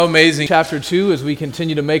Amazing. Chapter 2, as we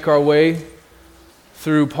continue to make our way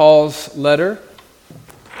through Paul's letter.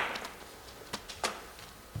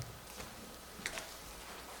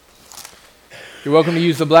 You're welcome to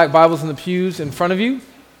use the black Bibles in the pews in front of you,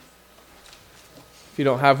 if you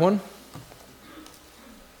don't have one.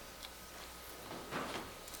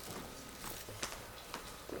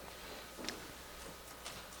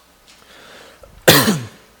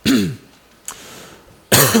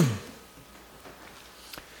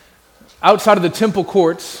 Outside of the temple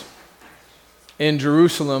courts in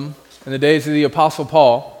Jerusalem in the days of the Apostle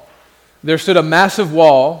Paul, there stood a massive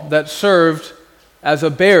wall that served as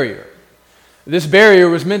a barrier. This barrier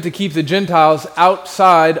was meant to keep the Gentiles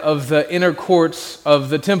outside of the inner courts of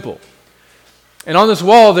the temple. And on this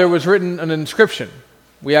wall there was written an inscription.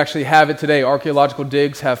 We actually have it today. Archaeological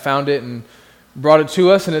digs have found it and brought it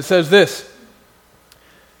to us, and it says this: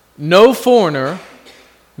 "No foreigner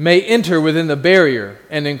may enter within the barrier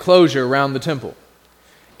and enclosure around the temple.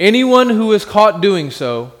 Anyone who is caught doing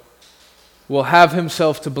so will have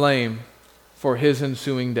himself to blame for his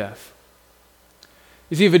ensuing death."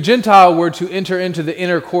 You see, if a Gentile were to enter into the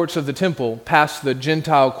inner courts of the temple, past the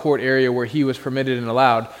Gentile court area where he was permitted and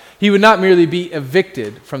allowed, he would not merely be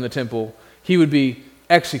evicted from the temple, he would be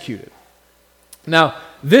executed. Now,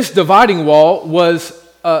 this dividing wall was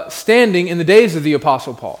standing in the days of the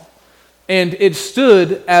Apostle Paul. And it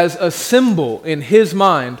stood as a symbol in his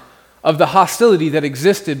mind of the hostility that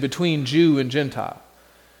existed between Jew and Gentile.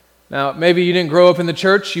 Now, maybe you didn't grow up in the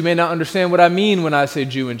church. You may not understand what I mean when I say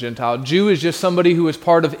Jew and Gentile. Jew is just somebody who is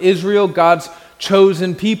part of Israel, God's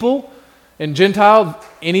chosen people. And Gentile,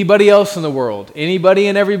 anybody else in the world. Anybody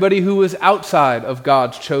and everybody who is outside of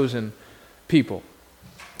God's chosen people.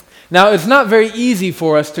 Now, it's not very easy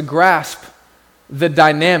for us to grasp the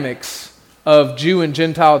dynamics of Jew and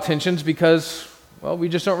Gentile tensions because, well, we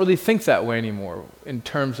just don't really think that way anymore in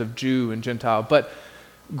terms of Jew and Gentile. But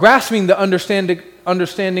grasping the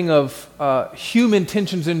understanding of human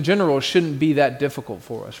tensions in general shouldn't be that difficult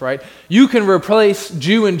for us, right? You can replace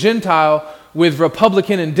Jew and Gentile with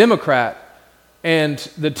Republican and Democrat, and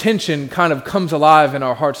the tension kind of comes alive in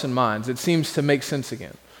our hearts and minds. It seems to make sense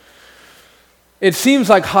again. It seems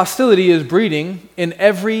like hostility is breeding in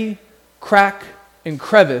every crack and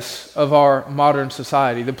crevice of our modern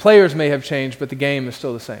society. The players may have changed, but the game is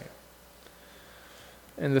still the same.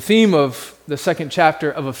 And the theme of the second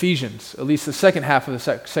chapter of Ephesians, at least the second half of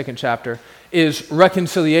the second chapter, is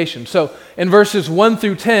reconciliation. So in verses 1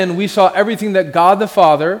 through 10, we saw everything that God the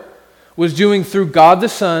Father was doing through God the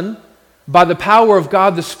Son by the power of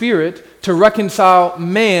God the Spirit to reconcile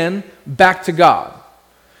man back to God.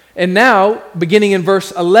 And now, beginning in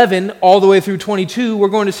verse 11 all the way through 22, we're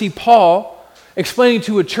going to see Paul explaining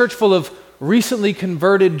to a church full of recently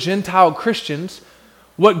converted Gentile Christians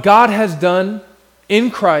what God has done in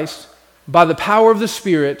Christ by the power of the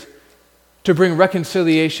Spirit to bring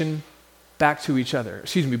reconciliation back to each other,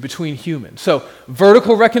 between humans. So,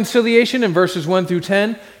 vertical reconciliation in verses 1 through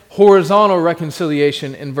 10, horizontal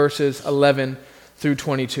reconciliation in verses 11 through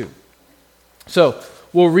 22. So,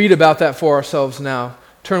 we'll read about that for ourselves now.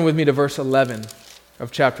 Turn with me to verse 11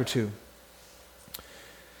 of chapter 2.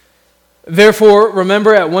 "Therefore,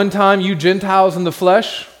 remember at one time you Gentiles in the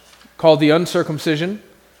flesh, called the uncircumcision,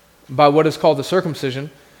 by what is called the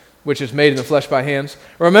circumcision, which is made in the flesh by hands.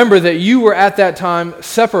 Remember that you were at that time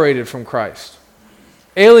separated from Christ,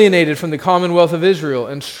 alienated from the commonwealth of Israel,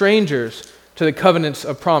 and strangers to the covenants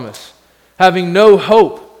of promise, having no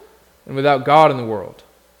hope and without God in the world.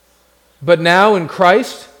 But now in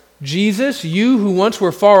Christ Jesus, you who once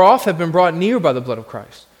were far off have been brought near by the blood of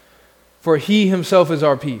Christ. For he himself is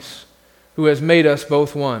our peace, who has made us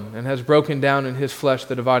both one, and has broken down in his flesh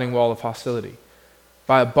the dividing wall of hostility,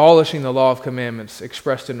 by abolishing the law of commandments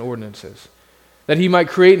expressed in ordinances, that he might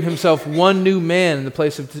create in himself one new man in the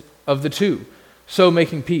place of the two, so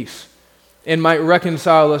making peace, and might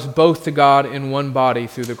reconcile us both to God in one body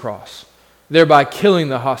through the cross, thereby killing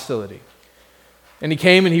the hostility. And he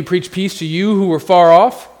came and he preached peace to you who were far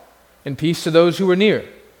off, and peace to those who were near.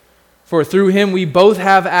 For through him we both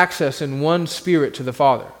have access in one Spirit to the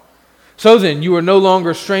Father. So then, you are no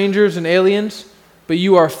longer strangers and aliens, but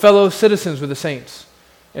you are fellow citizens with the saints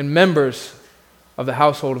and members of the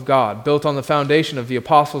household of God, built on the foundation of the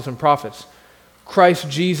apostles and prophets, Christ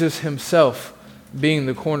Jesus himself being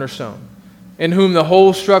the cornerstone, in whom the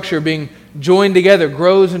whole structure being joined together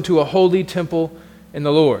grows into a holy temple in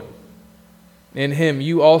the Lord. In him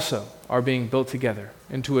you also are being built together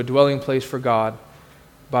into a dwelling place for God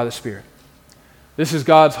by the Spirit." This is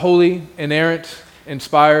God's holy, inerrant,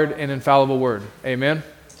 inspired, and infallible word. Amen.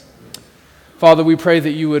 Father, we pray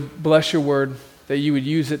that you would bless your word, that you would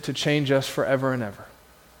use it to change us forever and ever.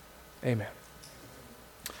 Amen.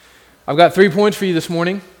 I've got 3 points for you this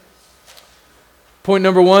morning. Point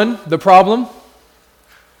number 1, the problem.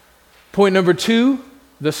 Point number 2,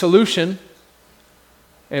 the solution.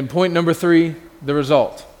 And point number 3, the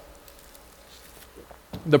result.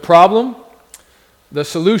 The problem, the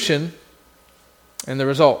solution, and the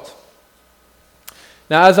result.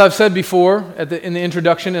 Now, as I've said before in the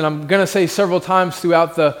introduction, and I'm going to say several times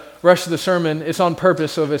throughout the rest of the sermon, it's on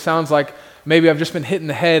purpose, so if it sounds like maybe I've just been hitting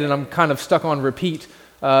the head and I'm kind of stuck on repeat,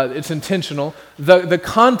 it's intentional. The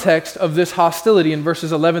context of this hostility in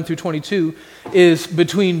verses 11 through 22 is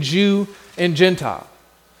between Jew and Gentile.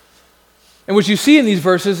 And what you see in these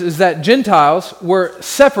verses is that Gentiles were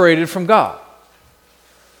separated from God.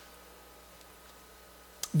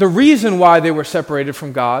 The reason why they were separated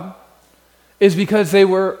from God is because they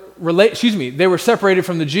were separated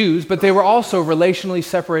from the Jews, but they were also relationally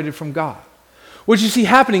separated from God. What you see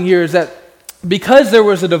happening here is that because there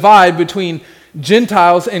was a divide between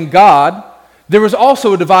Gentiles and God, there was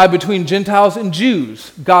also a divide between Gentiles and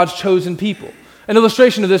Jews, God's chosen people. An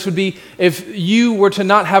illustration of this would be if you were to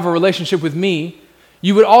not have a relationship with me,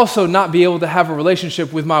 you would also not be able to have a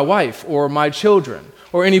relationship with my wife or my children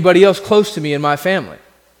or anybody else close to me in my family.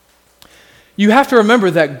 You have to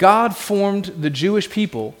remember that God formed the Jewish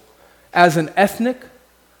people as an ethnic,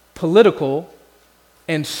 political,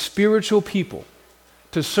 and spiritual people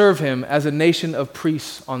to serve him as a nation of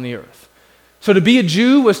priests on the earth. So to be a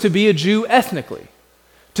Jew was to be a Jew ethnically.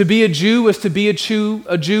 To be a Jew was to be a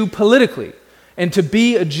Jew politically. And to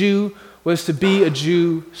be a Jew was to be a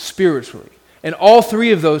Jew spiritually. And all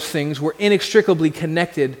three of those things were inextricably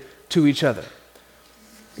connected to each other.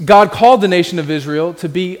 God called the nation of Israel to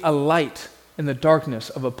be a light in the darkness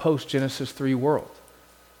of a post-Genesis 3 world.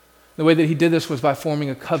 The way that he did this was by forming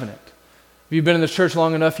a covenant. If you've been in the church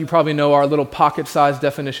long enough, you probably know our little pocket-sized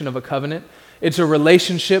definition of a covenant. It's a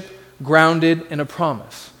relationship grounded in a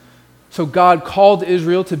promise. So God called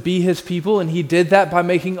Israel to be his people, and he did that by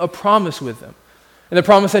making a promise with them. And the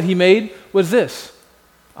promise that he made was this: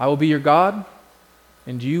 I will be your God,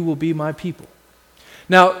 and you will be my people.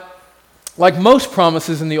 Now, like most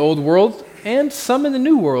promises in the old world, and some in the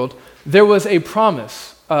new world, there was a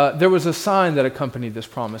promise. There was a sign that accompanied this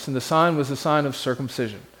promise, and the sign was the sign of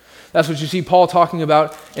circumcision. That's what you see Paul talking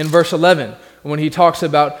about in verse 11, when he talks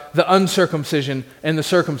about the uncircumcision and the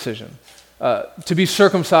circumcision. To be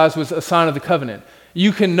circumcised was a sign of the covenant.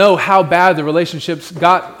 You can know how bad the relationships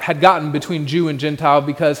had gotten between Jew and Gentile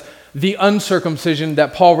because the uncircumcision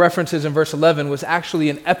that Paul references in verse 11 was actually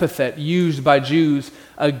an epithet used by Jews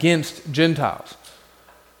against Gentiles.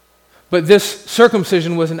 But this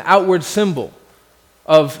circumcision was an outward symbol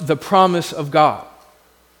of the promise of God.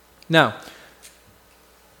 Now,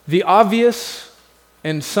 the obvious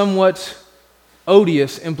and somewhat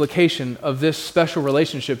odious implication of this special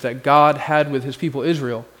relationship that God had with his people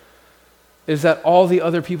Israel is that all the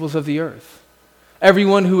other peoples of the earth,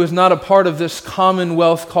 everyone who is not a part of this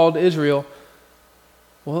commonwealth called Israel,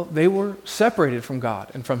 well, they were separated from God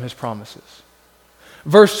and from his promises.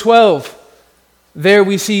 Verse 12, there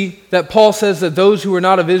we see that Paul says that those who were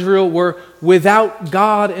not of Israel were without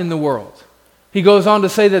God in the world. He goes on to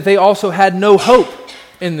say that they also had no hope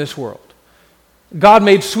in this world. God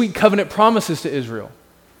made sweet covenant promises to Israel,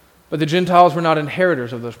 but the Gentiles were not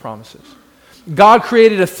inheritors of those promises. God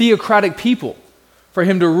created a theocratic people for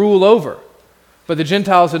him to rule over, but the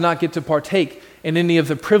Gentiles did not get to partake in any of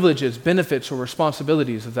the privileges, benefits, or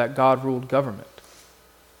responsibilities of that God-ruled government.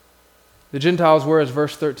 The Gentiles were, as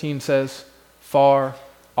verse 13 says, far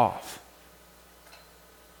off.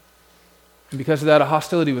 And because of that, a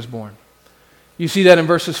hostility was born. You see that in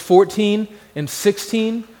verses 14 and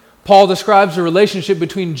 16. Paul describes the relationship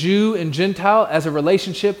between Jew and Gentile as a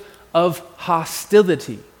relationship of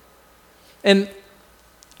hostility. And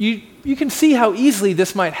you can see how easily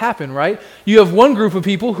this might happen, right? You have one group of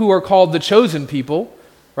people who are called the chosen people,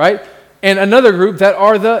 right? And another group that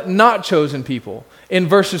are the not chosen people. In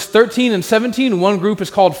verses 13 and 17, one group is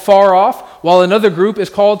called far off, while another group is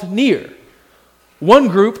called near. One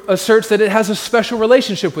group asserts that it has a special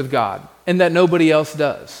relationship with God and that nobody else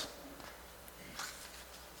does.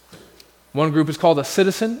 One group is called a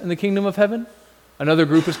citizen in the kingdom of heaven. Another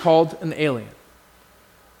group is called an alien.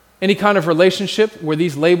 Any kind of relationship where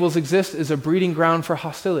these labels exist is a breeding ground for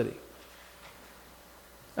hostility.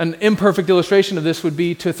 An imperfect illustration of this would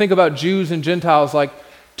be to think about Jews and Gentiles like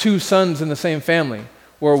two sons in the same family,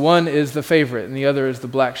 where one is the favorite and the other is the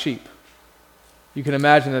black sheep. You can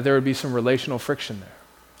imagine that there would be some relational friction there.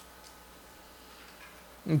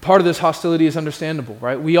 And part of this hostility is understandable,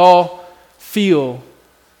 right? We all feel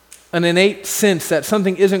an innate sense that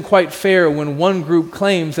something isn't quite fair when one group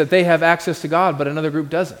claims that they have access to God, but another group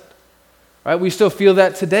doesn't. right? We still feel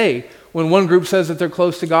that today when one group says that they're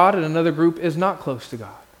close to God and another group is not close to God.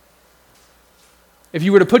 If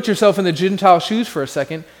you were to put yourself in the Gentile shoes for a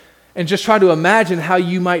second and just try to imagine how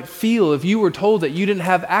you might feel if you were told that you didn't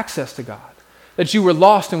have access to God, that you were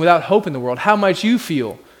lost and without hope in the world, how might you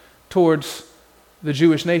feel towards the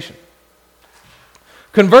Jewish nation?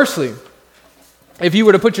 Conversely, if you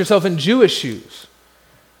were to put yourself in Jewish shoes,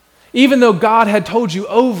 even though God had told you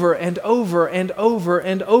over and over and over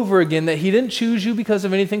and over again that he didn't choose you because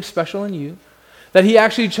of anything special in you, that he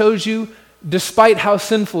actually chose you despite how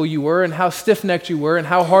sinful you were and how stiff-necked you were and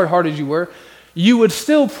how hard-hearted you were, you would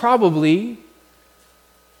still probably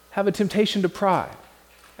have a temptation to pride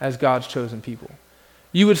as God's chosen people.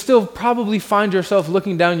 You would still probably find yourself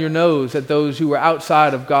looking down your nose at those who were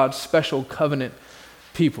outside of God's special covenant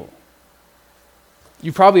people.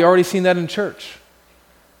 You've probably already seen that in church,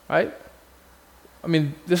 right? I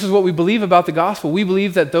mean, this is what we believe about the gospel. We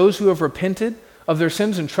believe that those who have repented of their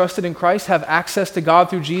sins and trusted in Christ have access to God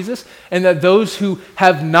through Jesus, and that those who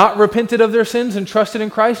have not repented of their sins and trusted in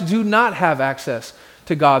Christ do not have access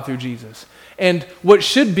to God through Jesus. And what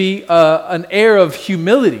should be an air of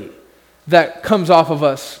humility that comes off of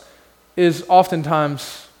us is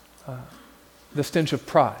oftentimes the stench of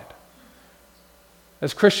pride.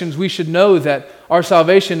 As Christians, we should know that our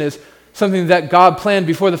salvation is something that God planned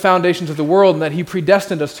before the foundations of the world and that he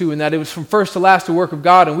predestined us to, and that it was from first to last the work of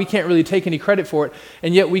God, and we can't really take any credit for it,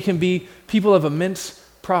 and yet we can be people of immense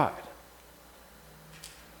pride.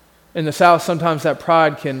 In the South, sometimes that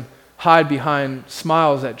pride can hide behind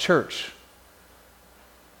smiles at church,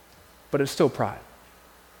 but it's still pride.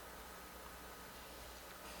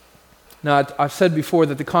 Now, I've said before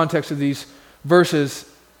that the context of these verses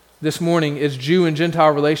this morning is Jew and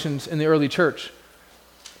Gentile relations in the early church.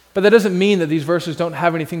 But that doesn't mean that these verses don't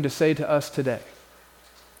have anything to say to us today.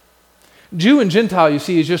 Jew and Gentile, you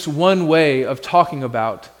see, is just one way of talking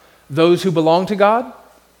about those who belong to God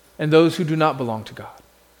and those who do not belong to God.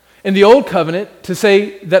 In the Old Covenant, to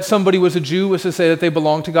say that somebody was a Jew was to say that they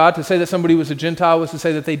belonged to God. To say that somebody was a Gentile was to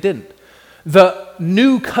say that they didn't. The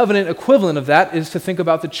New Covenant equivalent of that is to think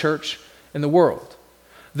about the church in the world.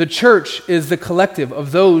 The church is the collective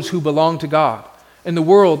of those who belong to God, and the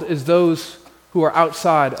world is those who are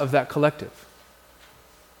outside of that collective.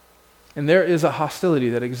 And there is a hostility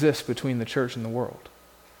that exists between the church and the world.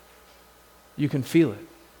 You can feel it.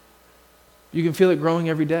 You can feel it growing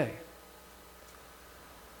every day.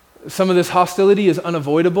 Some of this hostility is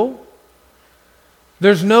unavoidable.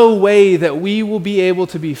 There's no way that we will be able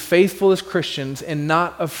to be faithful as Christians and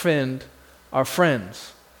not offend our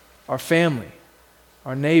friends, our family,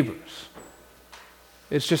 our neighbors.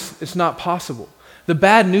 It's not possible. The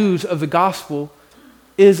bad news of the gospel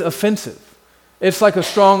is offensive. It's like a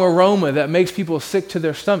strong aroma that makes people sick to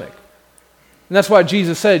their stomach. And that's why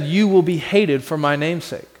Jesus said, "You will be hated for my name's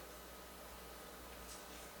sake."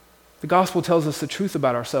 The gospel tells us the truth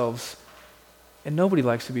about ourselves, and nobody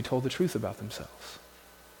likes to be told the truth about themselves.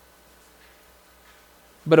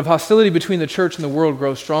 But if hostility between the church and the world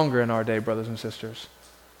grows stronger in our day, brothers and sisters,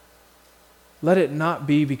 let it not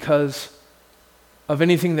be because of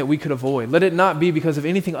anything that we could avoid. Let it not be because of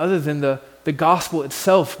anything other than the gospel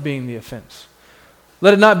itself being the offense.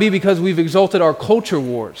 Let it not be because we've exalted our culture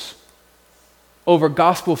wars over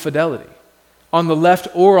gospel fidelity, on the left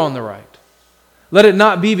or on the right. Let it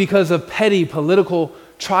not be because of petty political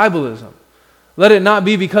tribalism. Let it not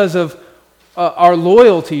be because of our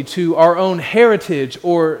loyalty to our own heritage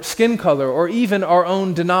or skin color or even our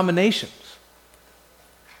own denominations.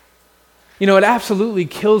 You know, it absolutely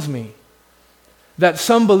kills me that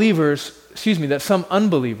some unbelievers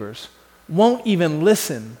won't even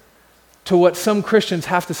listen to what some Christians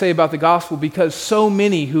have to say about the gospel, because so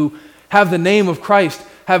many who have the name of Christ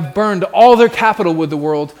have burned all their capital with the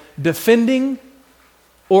world defending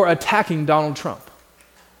or attacking Donald Trump.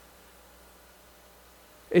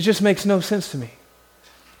 It just makes no sense to me.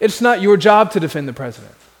 It's not your job to defend the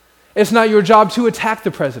president. It's not your job to attack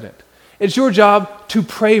the president. It's your job to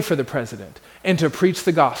pray for the president and to preach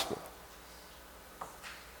the gospel.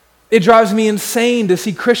 It drives me insane to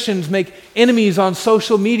see Christians make enemies on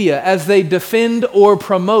social media as they defend or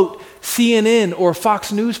promote CNN or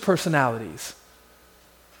Fox News personalities.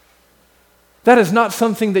 That is not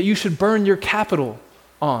something that you should burn your capital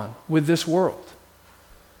on with this world.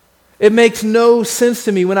 It makes no sense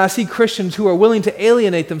to me when I see Christians who are willing to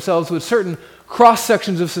alienate themselves with certain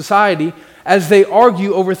cross-sections of society as they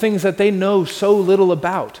argue over things that they know so little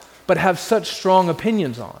about but have such strong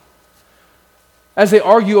opinions on. As they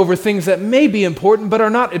argue over things that may be important but are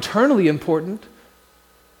not eternally important,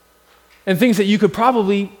 and things that you could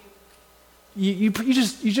probably you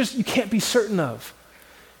can't be certain of.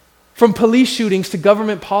 from police shootings to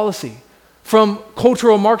government policy, from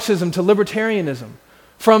cultural Marxism to libertarianism,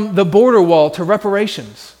 from the border wall to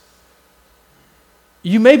reparations.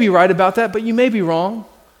 You may be right about that, but you may be wrong.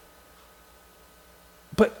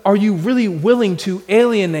 But are you really willing to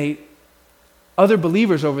alienate other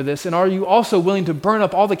believers over this? And are you also willing to burn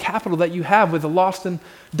up all the capital that you have with a lost and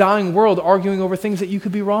dying world arguing over things that you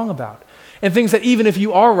could be wrong about? And things that even if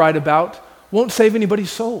you are right about, won't save anybody's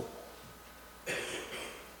soul.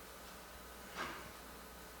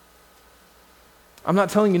 I'm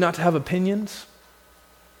not telling you not to have opinions.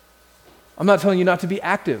 I'm not telling you not to be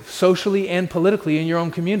active socially and politically in your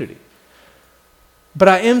own community. But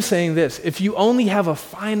I am saying this: if you only have a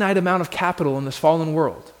finite amount of capital in this fallen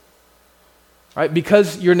world, right,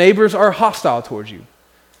 because your neighbors are hostile towards you,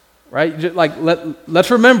 right?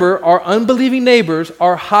 Let's remember, our unbelieving neighbors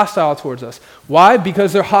are hostile towards us. Why?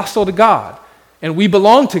 Because they're hostile to God, and we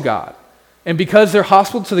belong to God. And because they're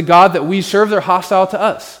hostile to the God that we serve, they're hostile to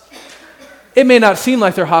us. It may not seem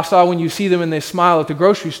like they're hostile when you see them and they smile at the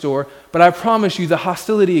grocery store, but I promise you the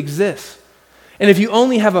hostility exists. And if you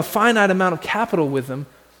only have a finite amount of capital with them,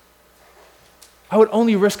 I would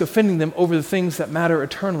only risk offending them over the things that matter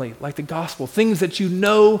eternally, like the gospel, things that you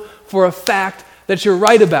know for a fact that you're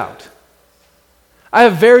right about. I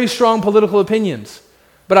have very strong political opinions,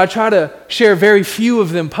 but I try to share very few of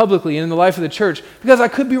them publicly and in the life of the church because I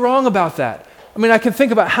could be wrong about that. I mean, I can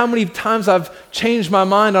think about how many times I've changed my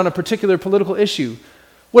mind on a particular political issue.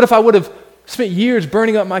 What if I would have spent years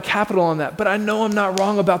burning up my capital on that? But I know I'm not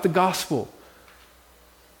wrong about the gospel.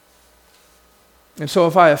 And so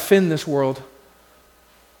if I offend this world,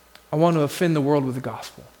 I want to offend the world with the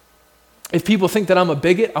gospel. If people think that I'm a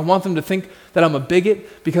bigot, I want them to think that I'm a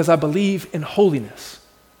bigot because I believe in holiness.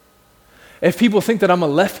 If people think that I'm a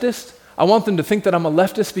leftist, I want them to think that I'm a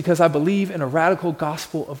leftist because I believe in a radical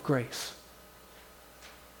gospel of grace.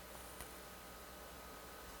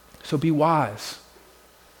 So be wise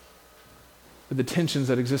with the tensions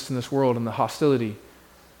that exist in this world and the hostility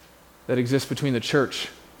that exists between the church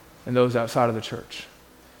and those outside of the church.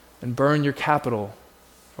 And burn your capital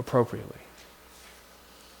appropriately.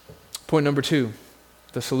 Point number 2,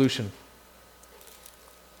 the solution.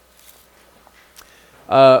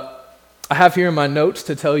 I have here in my notes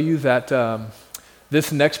to tell you that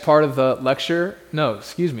this next part of the lecture,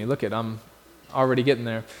 look it, I'm already getting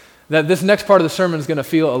there, that this next part of the sermon is going to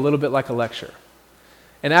feel a little bit like a lecture.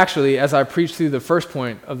 And actually, as I preached through the first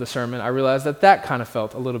point of the sermon, I realized that kind of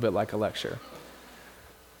felt a little bit like a lecture.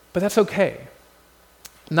 But that's okay.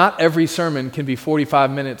 Not every sermon can be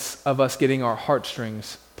 45 minutes of us getting our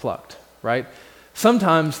heartstrings plucked, right?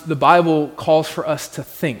 Sometimes the Bible calls for us to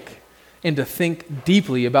think, and to think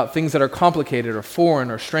deeply about things that are complicated or foreign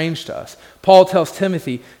or strange to us. Paul tells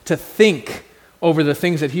Timothy to think over the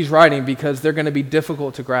things that he's writing because they're going to be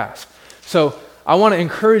difficult to grasp. So I want to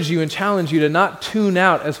encourage you and challenge you to not tune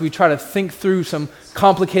out as we try to think through some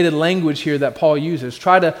complicated language here that Paul uses.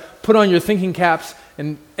 Try to put on your thinking caps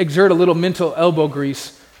and exert a little mental elbow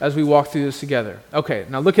grease as we walk through this together. Okay,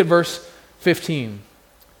 now look at verse 15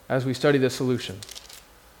 as we study the solution.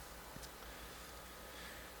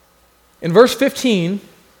 In verse 15,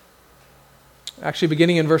 actually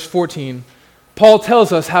beginning in verse 14, Paul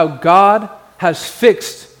tells us how God has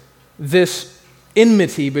fixed this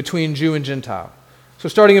enmity between Jew and Gentile. So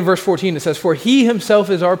starting in verse 14, it says, "For he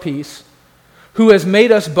himself is our peace, who has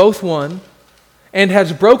made us both one, and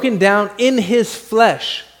has broken down in his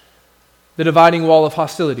flesh the dividing wall of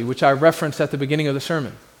hostility," which I referenced at the beginning of the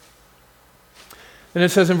sermon. Then it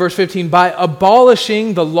says in verse 15, "by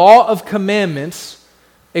abolishing the law of commandments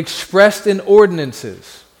expressed in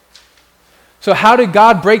ordinances." So how did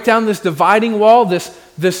God break down this dividing wall?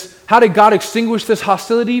 How did God extinguish this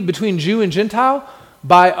hostility between Jew and Gentile?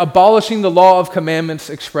 By abolishing the law of commandments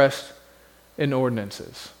expressed in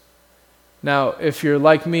ordinances. Now, if you're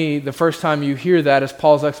like me, the first time you hear that as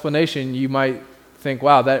Paul's explanation, you might think,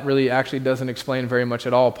 wow, that really actually doesn't explain very much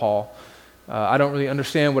at all, Paul. I don't really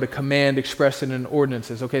understand what a command expressed in an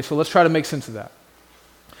ordinance is. Okay, so let's try to make sense of that.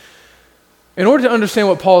 In order to understand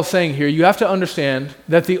what Paul is saying here, you have to understand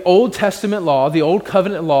that the Old Testament law, the Old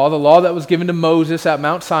Covenant law, the law that was given to Moses at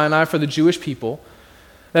Mount Sinai for the Jewish people,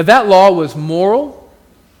 that law was moral,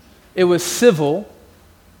 it was civil,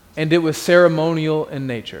 and it was ceremonial in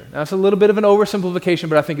nature. Now, it's a little bit of an oversimplification,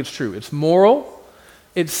 but I think it's true. It's moral,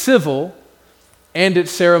 it's civil, and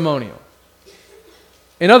it's ceremonial.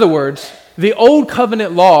 In other words, the Old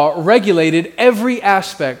Covenant law regulated every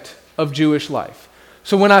aspect of Jewish life.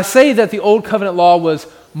 So when I say that the Old Covenant law was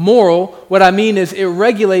moral, what I mean is it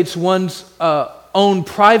regulates one's own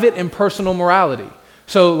private and personal morality.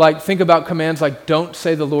 So think about commands like don't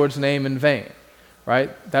say the Lord's name in vain,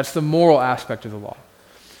 right? That's the moral aspect of the law.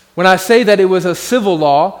 When I say that it was a civil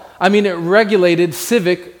law, I mean it regulated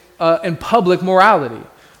civic and public morality.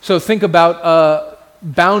 So think about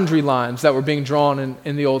boundary lines that were being drawn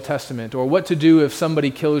in the Old Testament, or what to do if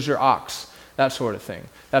somebody kills your ox, that sort of thing.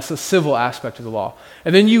 That's the civil aspect of the law.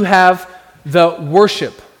 And then you have the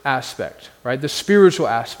worship aspect, right? The spiritual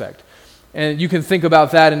aspect. And you can think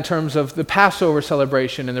about that in terms of the Passover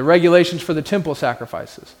celebration and the regulations for the temple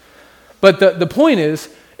sacrifices. But the point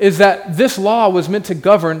is that this law was meant to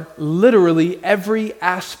govern literally every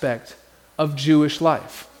aspect of Jewish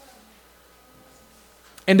life.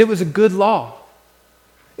 And it was a good law.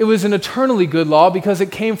 It was an eternally good law because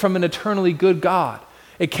it came from an eternally good God.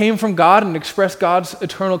 It came from God and expressed God's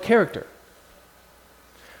eternal character.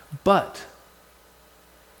 But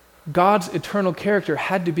God's eternal character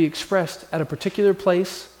had to be expressed at a particular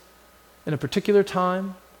place, in a particular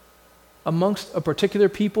time, amongst a particular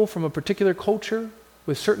people from a particular culture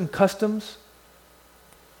with certain customs.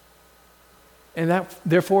 And that,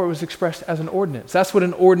 therefore, it was expressed as an ordinance. That's what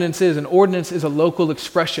an ordinance is. An ordinance is a local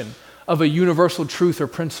expression of a universal truth or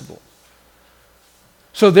principle.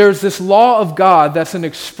 So there's this law of God that's an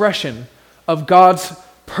expression of God's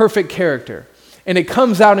perfect character. And it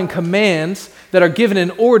comes out in commands that are given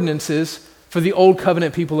in ordinances for the old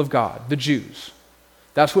covenant people of God, the Jews.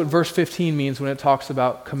 That's what verse 15 means when it talks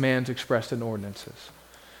about commands expressed in ordinances.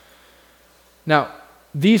 Now,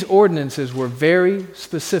 these ordinances were very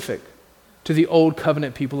specific to the old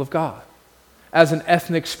covenant people of God as an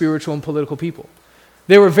ethnic, spiritual, and political people.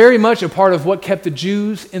 They were very much a part of what kept the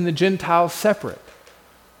Jews and the Gentiles separate.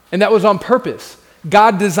 And that was on purpose.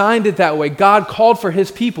 God designed it that way. God called for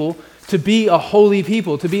his people to be a holy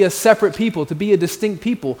people, to be a separate people, to be a distinct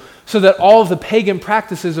people, so that all of the pagan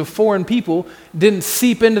practices of foreign people didn't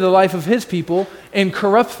seep into the life of his people and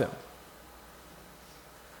corrupt them.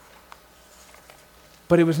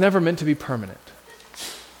 But it was never meant to be permanent.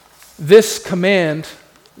 This command,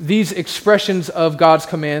 these expressions of God's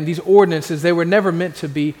command, these ordinances, they were never meant to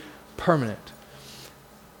be permanent.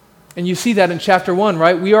 And you see that in chapter 1,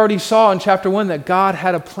 right? We already saw in chapter 1 that God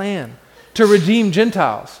had a plan to redeem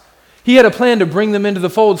Gentiles. He had a plan to bring them into the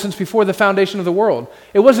fold since before the foundation of the world.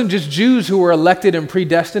 It wasn't just Jews who were elected and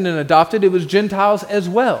predestined and adopted, it was Gentiles as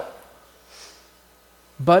well.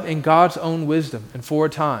 But in God's own wisdom and for a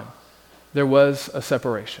time, there was a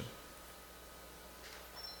separation.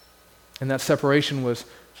 And that separation was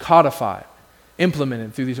codified,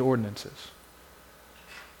 implemented through these ordinances.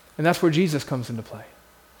 And that's where Jesus comes into play.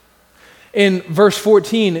 In verse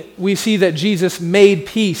 14, we see that Jesus made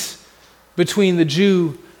peace between the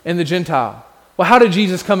Jew and the Gentile. Well, how did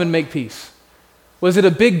Jesus come and make peace? Was it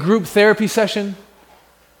a big group therapy session?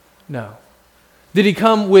 No. Did he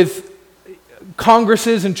come with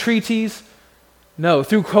congresses and treaties? No.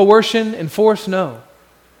 Through coercion and force? No.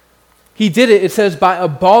 He did it, it says, by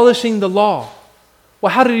abolishing the law.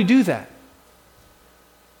 Well, how did he do that?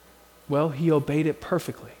 Well, he obeyed it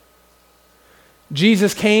perfectly.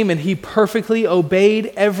 Jesus came and he perfectly obeyed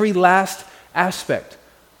every last aspect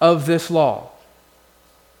of this law.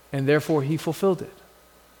 And therefore he fulfilled it.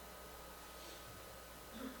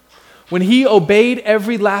 When he obeyed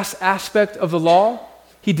every last aspect of the law,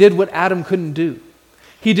 he did what Adam couldn't do.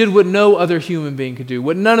 He did what no other human being could do,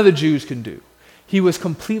 what none of the Jews can do. He was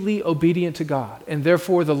completely obedient to God, and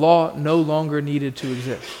therefore the law no longer needed to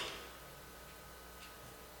exist.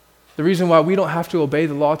 The reason why we don't have to obey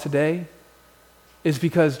the law today is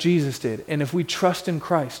because Jesus did. And if we trust in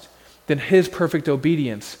Christ, then his perfect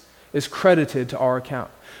obedience is credited to our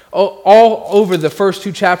account. All over the first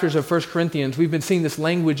 2 chapters of 1 Corinthians, we've been seeing this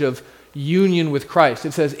language of union with Christ.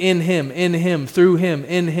 It says, in him, through him,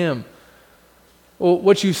 in him. Well,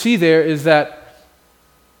 what you see there is that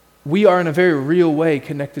we are in a very real way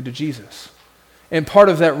connected to Jesus. And part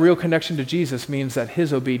of that real connection to Jesus means that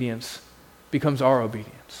his obedience becomes our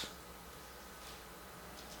obedience.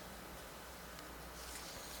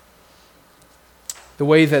 The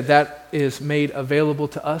way that that is made available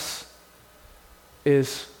to us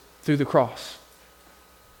is through the cross.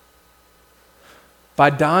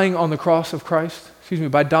 By dying on the cross,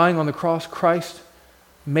 Christ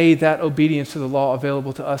made that obedience to the law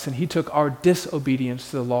available to us, and he took our disobedience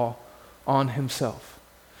to the law on himself.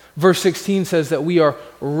 Verse 16 says that we are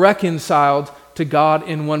reconciled to God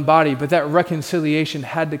in one body, but that reconciliation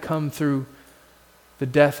had to come through the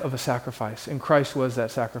death of a sacrifice, and Christ was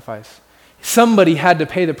that sacrifice. Somebody had to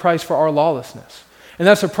pay the price for our lawlessness, and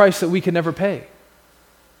that's a price that we could never pay.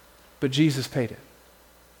 But Jesus paid it.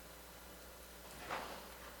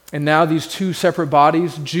 And now these 2 separate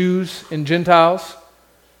bodies, Jews and Gentiles,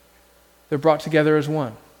 they're brought together as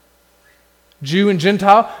one. Jew and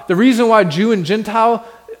Gentile. The reason why Jew and Gentile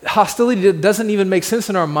hostility doesn't even make sense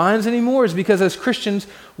in our minds anymore is because as Christians,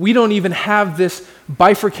 we don't even have this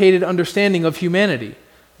bifurcated understanding of humanity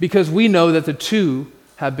because we know that the two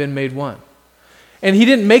have been made one. And he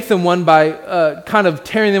didn't make them one by kind of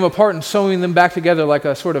tearing them apart and sewing them back together like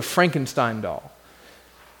a sort of Frankenstein doll.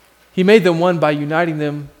 He made them one by uniting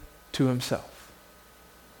them to himself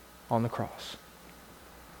on the cross.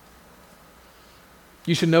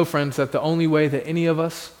 You should know, friends, that the only way that any of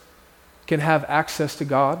us can have access to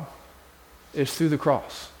God is through the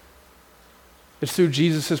cross. It's through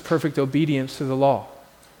Jesus' perfect obedience to the law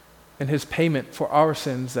and his payment for our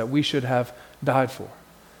sins that we should have died for.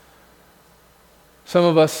 Some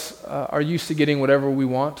of us are used to getting whatever we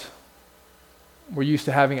want. We're used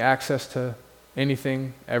to having access to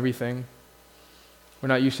anything, everything. We're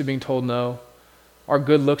not used to being told no. Our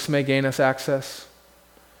good looks may gain us access.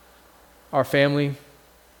 Our family,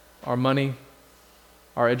 our money,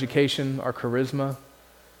 our education, our charisma.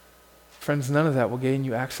 Friends, none of that will gain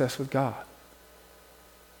you access with God.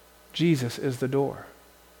 Jesus is the door.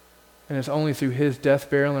 And it's only through his death,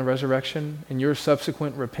 burial, and resurrection and your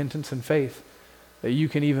subsequent repentance and faith that you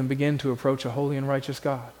can even begin to approach a holy and righteous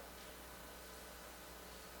God.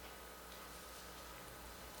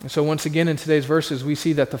 And so once again in today's verses, we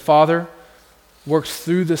see that the Father works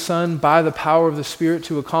through the Son by the power of the Spirit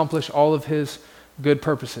to accomplish all of his good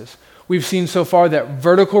purposes. We've seen so far that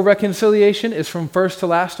vertical reconciliation is from first to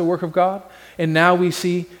last a work of God, and now we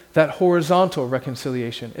see that horizontal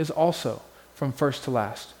reconciliation is also from first to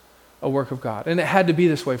last a work of God. And it had to be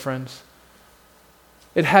this way, friends.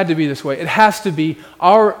 It had to be this way. It has to be.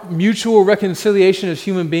 Our mutual reconciliation as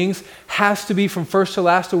human beings has to be from first to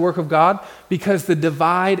last a work of God because the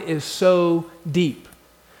divide is so deep.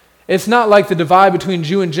 It's not like the divide between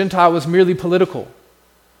Jew and Gentile was merely political,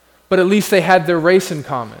 but at least they had their race in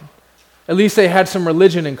common. At least they had some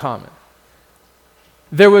religion in common.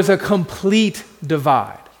 There was a complete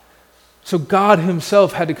divide. So God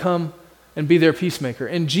himself had to come and be their peacemaker.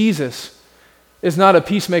 And Jesus is not a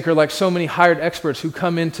peacemaker like so many hired experts who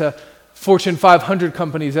come into Fortune 500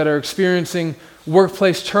 companies that are experiencing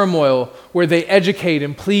workplace turmoil where they educate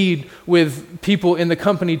and plead with people in the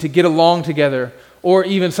company to get along together or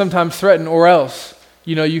even sometimes threaten or else,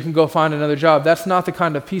 you can go find another job. That's not the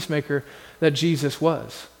kind of peacemaker that Jesus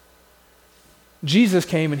was. Jesus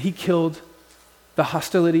came and he killed the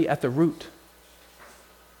hostility at the root.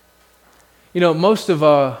 Most of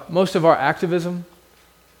our activism,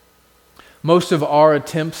 most of our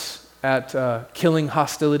attempts at killing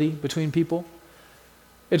hostility between people,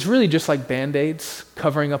 it's really just like Band-Aids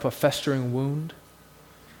covering up a festering wound.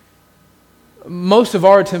 Most of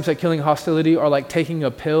our attempts at killing hostility are like taking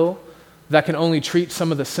a pill that can only treat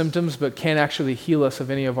some of the symptoms but can't actually heal us of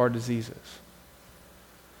any of our diseases.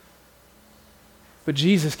 But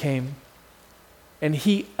Jesus came and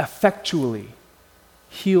he effectually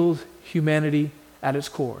healed humanity at its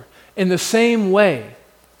core. In the same way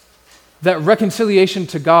that reconciliation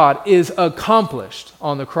to God is accomplished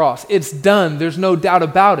on the cross. It's done. There's no doubt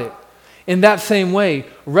about it. In that same way,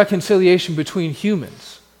 reconciliation between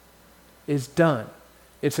humans is done.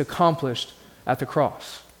 It's accomplished at the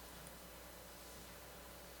cross.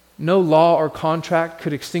 No law or contract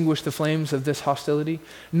could extinguish the flames of this hostility.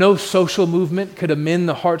 No social movement could amend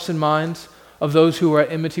the hearts and minds of those who are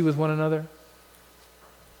at enmity with one another.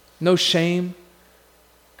 No shame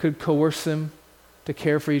could coerce them to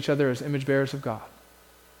care for each other as image bearers of God.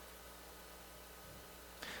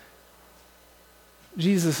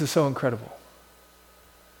 Jesus is so incredible.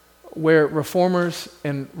 Where reformers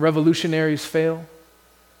and revolutionaries fail,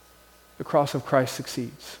 the cross of Christ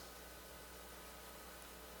succeeds.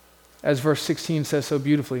 As verse 16 says so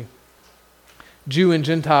beautifully, Jew and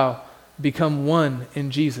Gentile become one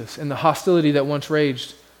in Jesus, and the hostility that once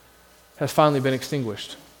raged has finally been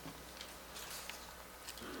extinguished.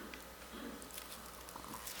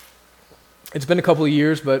 It's been a couple of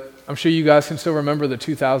years, but I'm sure you guys can still remember the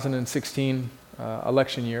 2016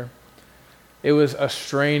 election year. It was a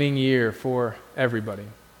straining year for everybody,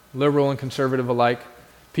 liberal and conservative alike.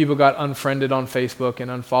 People got unfriended on Facebook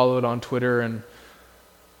and unfollowed on Twitter, and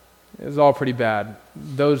it was all pretty bad.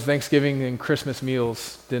 Those Thanksgiving and Christmas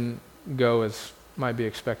meals didn't go as might be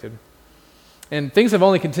expected. And things have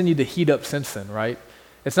only continued to heat up since then, right?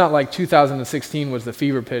 It's not like 2016 was the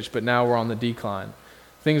fever pitch, but now we're on the decline.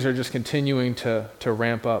 Things are just continuing to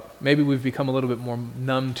ramp up. Maybe we've become a little bit more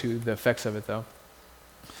numb to the effects of it, though.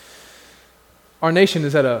 Our nation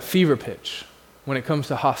is at a fever pitch when it comes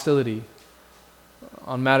to hostility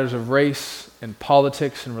on matters of race and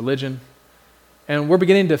politics and religion. And we're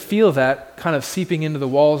beginning to feel that kind of seeping into the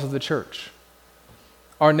walls of the church.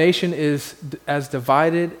 Our nation is as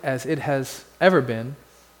divided as it has ever been,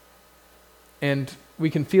 and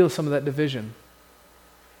we can feel some of that division.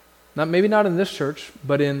 Maybe not in this church,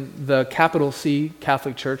 but in the capital C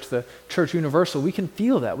Catholic Church, the Church Universal, we can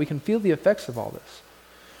feel that. We can feel the effects of all this.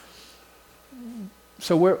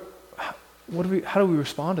 So how do we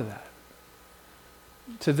respond to that?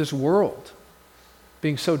 To this world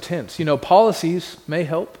being so tense. Policies may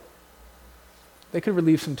help. They could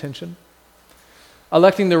relieve some tension.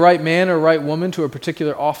 Electing the right man or right woman to a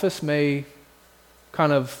particular office may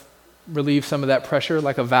kind of relieve some of that pressure,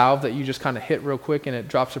 like a valve that you just kind of hit real quick and it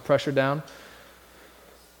drops the pressure down.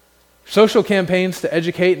 Social campaigns to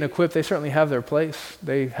educate and equip, they certainly have their place.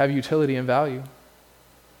 They have utility and value.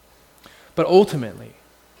 But ultimately,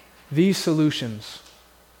 these solutions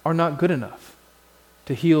are not good enough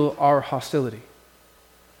to heal our hostility.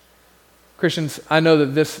 Christians, I know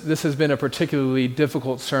that this has been a particularly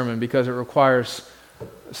difficult sermon because it requires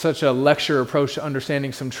such a lecture approach to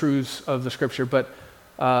understanding some truths of the Scripture, but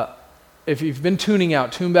if you've been tuning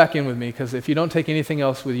out, tune back in with me, because if you don't take anything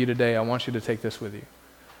else with you today, I want you to take this with you.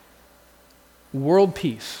 World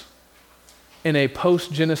peace in a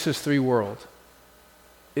post-Genesis 3 world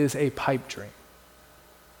is a pipe dream.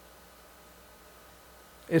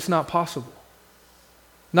 It's not possible.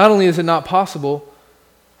 Not only is it not possible,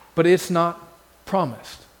 but it's not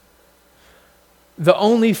promised. The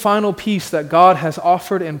only final peace that God has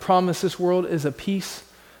offered and promised this world is a peace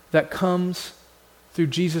that comes through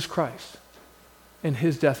Jesus Christ and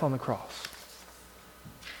his death on the cross.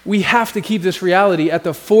 We have to keep this reality at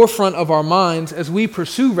the forefront of our minds as we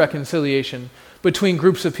pursue reconciliation between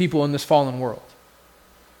groups of people in this fallen world.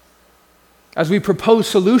 As we propose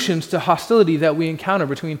solutions to hostility that we encounter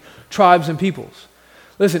between tribes and peoples.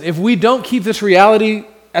 Listen, if we don't keep this reality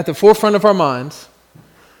at the forefront of our minds,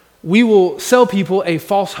 we will sell people a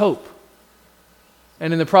false hope.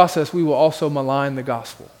 And in the process, we will also malign the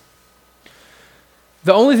gospel.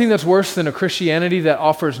 The only thing that's worse than a Christianity that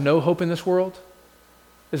offers no hope in this world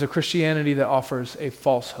is a Christianity that offers a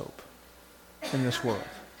false hope in this world.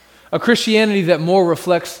 A Christianity that more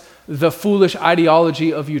reflects the foolish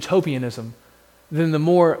ideology of utopianism than the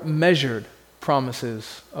more measured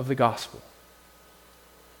promises of the gospel.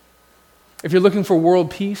 If you're looking for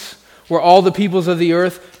world peace, where all the peoples of the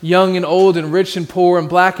earth, young and old and rich and poor and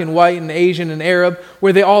black and white and Asian and Arab,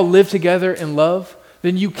 where they all live together in love,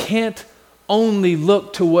 then you can't only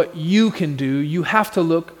look to what you can do. You have to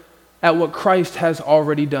look at what Christ has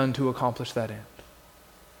already done to accomplish that end.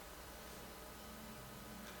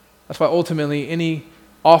 That's why ultimately any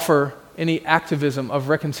activism of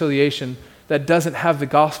reconciliation that doesn't have the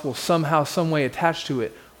gospel somehow, some way attached to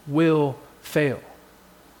it will fail.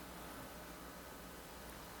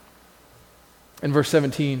 In verse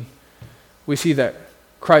 17, we see that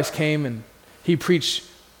Christ came and he preached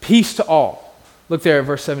peace to all. Look there at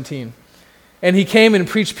verse 17. And he came and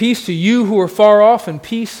preached peace to you who are far off and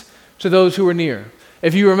peace to those who are near.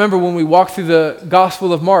 If you remember when we walked through the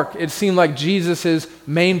Gospel of Mark, it seemed like Jesus'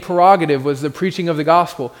 main prerogative was the preaching of the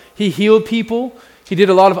gospel. He healed people. He did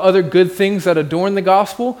a lot of other good things that adorn the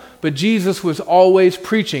gospel, but Jesus was always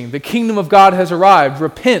preaching. The kingdom of God has arrived.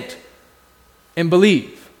 Repent and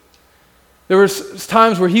believe. There were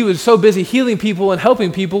times where he was so busy healing people and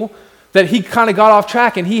helping people that he kind of got off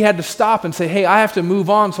track and he had to stop and say, hey, I have to move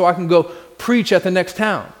on so I can go preach at the next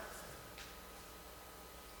town.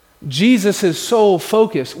 Jesus' sole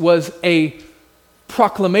focus was a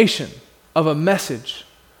proclamation of a message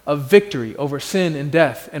of victory over sin and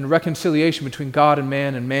death and reconciliation between God and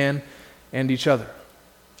man and each other.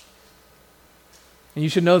 And you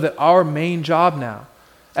should know that our main job now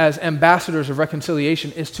as ambassadors of reconciliation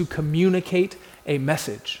is to communicate a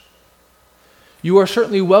message. You are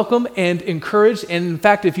certainly welcome and encouraged, and in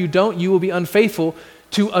fact, if you don't, you will be unfaithful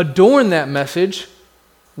to adorn that message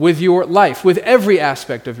with your life, with every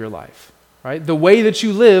aspect of your life, right? The way that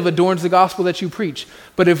you live adorns the gospel that you preach.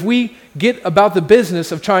 But if we get about the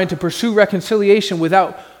business of trying to pursue reconciliation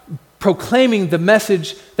without proclaiming the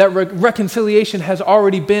message that reconciliation has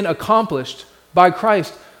already been accomplished by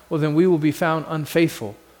Christ, well, then we will be found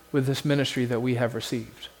unfaithful with this ministry that we have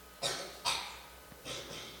received.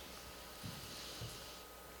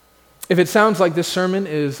 If it sounds like this sermon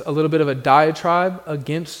is a little bit of a diatribe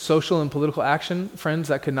against social and political action, friends,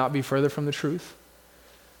 that could not be further from the truth.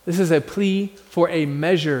 This is a plea for a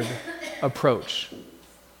measured approach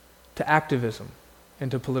to activism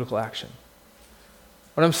and to political action.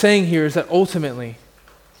 What I'm saying here is that ultimately,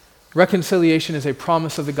 reconciliation is a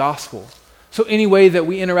promise of the gospel. So any way that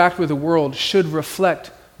we interact with the world should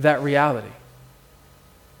reflect that reality.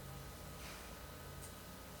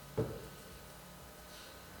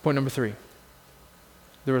 Point number 3.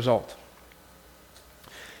 the result.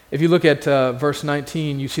 If you look at verse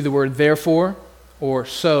 19, you see the word therefore, or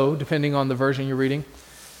so, depending on the version you're reading.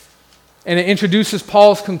 And it introduces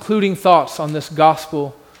Paul's concluding thoughts on this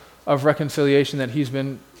gospel of reconciliation that he's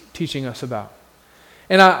been teaching us about.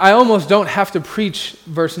 And I almost don't have to preach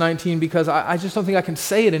verse 19 because I just don't think I can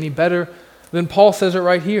say it any better than Paul says it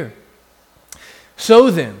right here.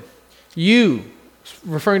 So then, you,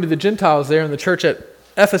 referring to the Gentiles there in the church at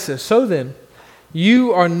Ephesus, so then,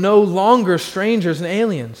 you are no longer strangers and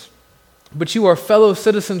aliens, but you are fellow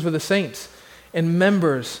citizens with the saints and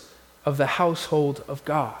members of the household of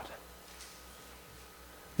God.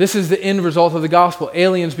 This is the end result of the gospel.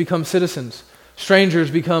 Aliens become citizens.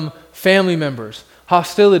 Strangers become family members.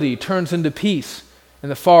 Hostility turns into peace, and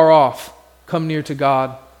the far off come near to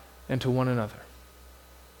God and to one another.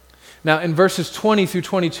 Now, in verses 20 through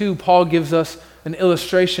 22, Paul gives us an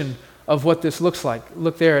illustration of what this looks like.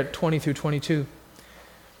 Look there at 20 through 22.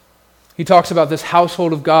 He talks about this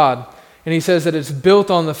household of God, and he says that it's built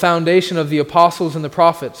on the foundation of the apostles and the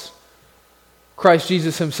prophets, Christ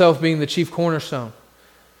Jesus himself being the chief cornerstone.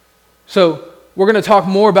 So, we're going to talk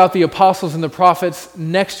more about the apostles and the prophets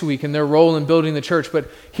next week and their role in building the church. But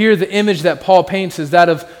here the image that Paul paints is that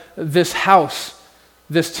of this house,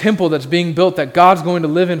 this temple that's being built that God's going to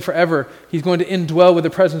live in forever. He's going to indwell with the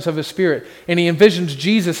presence of his Spirit. And he envisions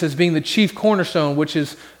Jesus as being the chief cornerstone, which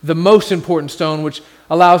is the most important stone, which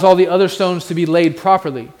allows all the other stones to be laid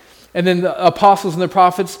properly. And then the apostles and the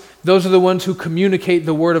prophets, those are the ones who communicate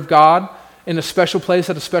the word of God in a special place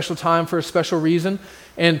at a special time for a special reason.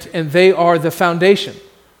 And they are the foundation.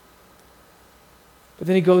 But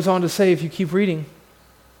then he goes on to say, if you keep reading,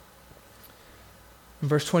 in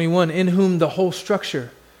verse 21, in whom the whole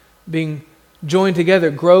structure, being joined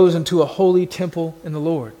together, grows into a holy temple in the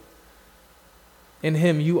Lord. In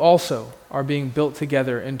him you also are being built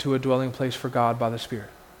together into a dwelling place for God by the Spirit.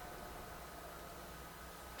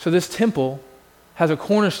 So this temple has a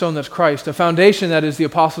cornerstone that's Christ, a foundation that is the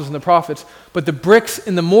apostles and the prophets, but the bricks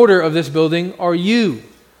in the mortar of this building are you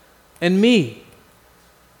and me,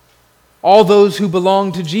 all those who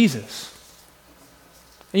belong to Jesus.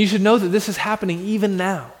 And you should know that this is happening even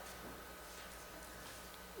now.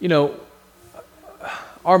 You know,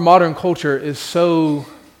 our modern culture is so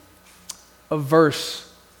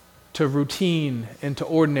averse to routine and to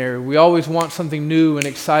ordinary. We always want something new and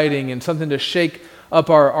exciting and something to shake up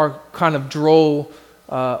our kind of droll,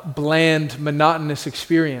 bland, monotonous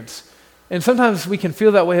experience. And sometimes we can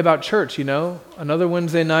feel that way about church, you know. Another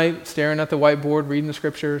Wednesday night, staring at the whiteboard, reading the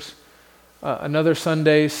scriptures. Another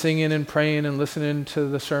Sunday, singing and praying and listening to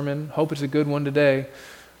the sermon. Hope it's a good one today,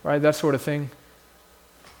 right? That sort of thing.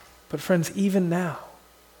 But friends, even now,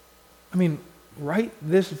 I mean, right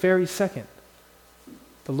this very second,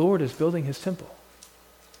 the Lord is building his temple.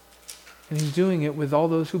 And he's doing it with all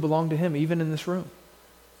those who belong to him, even in this room.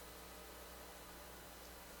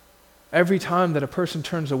 Every time that a person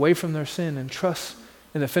turns away from their sin and trusts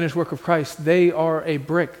in the finished work of Christ, they are a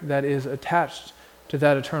brick that is attached to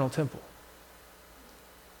that eternal temple.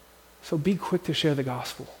 So be quick to share the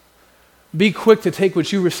gospel. Be quick to take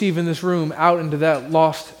what you receive in this room out into that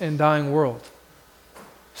lost and dying world,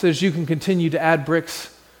 so that you can continue to add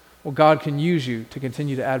bricks. Well, God can use you to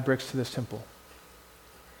continue to add bricks to this temple.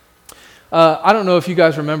 I don't know if you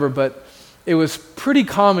guys remember, but it was pretty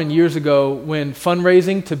common years ago when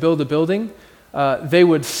fundraising to build a building, they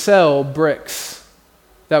would sell bricks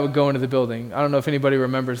that would go into the building. I don't know if anybody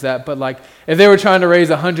remembers that, but like if they were trying to raise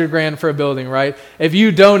 $100,000 for a building, right? If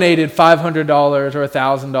you donated $500 or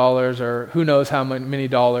 $1,000 or who knows how many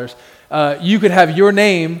dollars, you could have your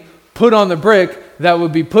name put on the brick that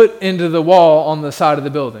would be put into the wall on the side of the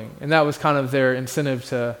building. And that was kind of their incentive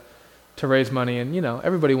to raise money. And, you know,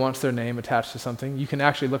 everybody wants their name attached to something. You can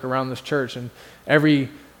actually look around this church and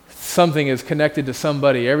something is connected to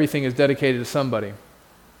somebody. Everything is dedicated to somebody.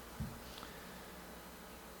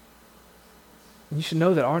 You should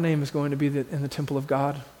know that our name is going to be in the temple of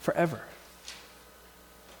God forever.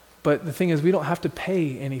 But the thing is, we don't have to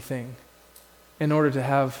pay anything in order to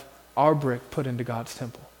have our brick put into God's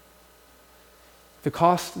temple. The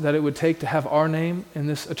cost that it would take to have our name in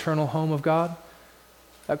this eternal home of God,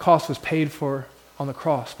 that cost was paid for on the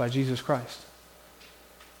cross by Jesus Christ.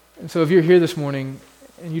 And so if you're here this morning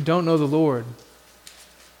and you don't know the Lord,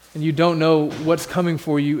 and you don't know what's coming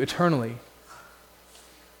for you eternally,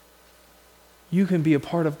 you can be a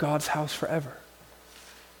part of God's house forever.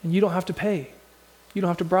 And you don't have to pay. You don't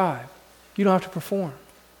have to bribe. You don't have to perform.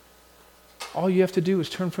 All you have to do is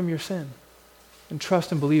turn from your sin and trust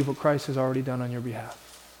and believe what Christ has already done on your behalf.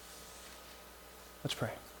 Let's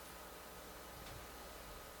pray.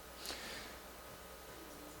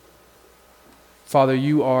 Father,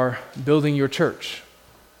 you are building your church,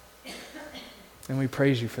 and we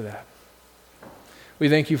praise you for that. We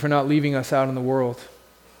thank you for not leaving us out in the world.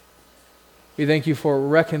 We thank you for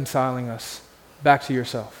reconciling us back to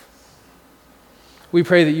yourself. We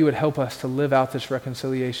pray that you would help us to live out this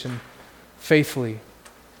reconciliation faithfully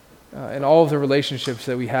in all of the relationships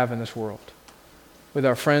that we have in this world, with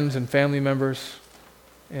our friends and family members,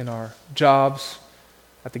 in our jobs,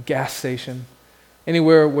 at the gas station,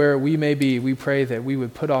 anywhere where we may be. We pray that we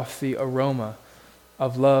would put off the aroma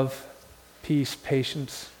of love, peace,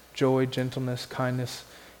 patience, joy, gentleness, kindness,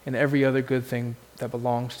 and every other good thing that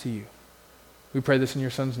belongs to you. We pray this in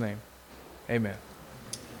your Son's name. Amen.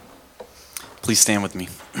 Please stand with me.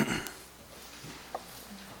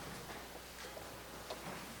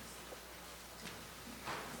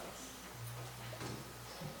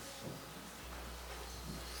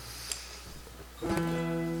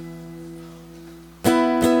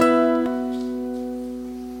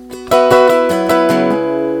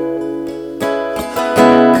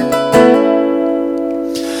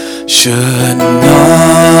 Should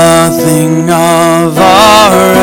nothing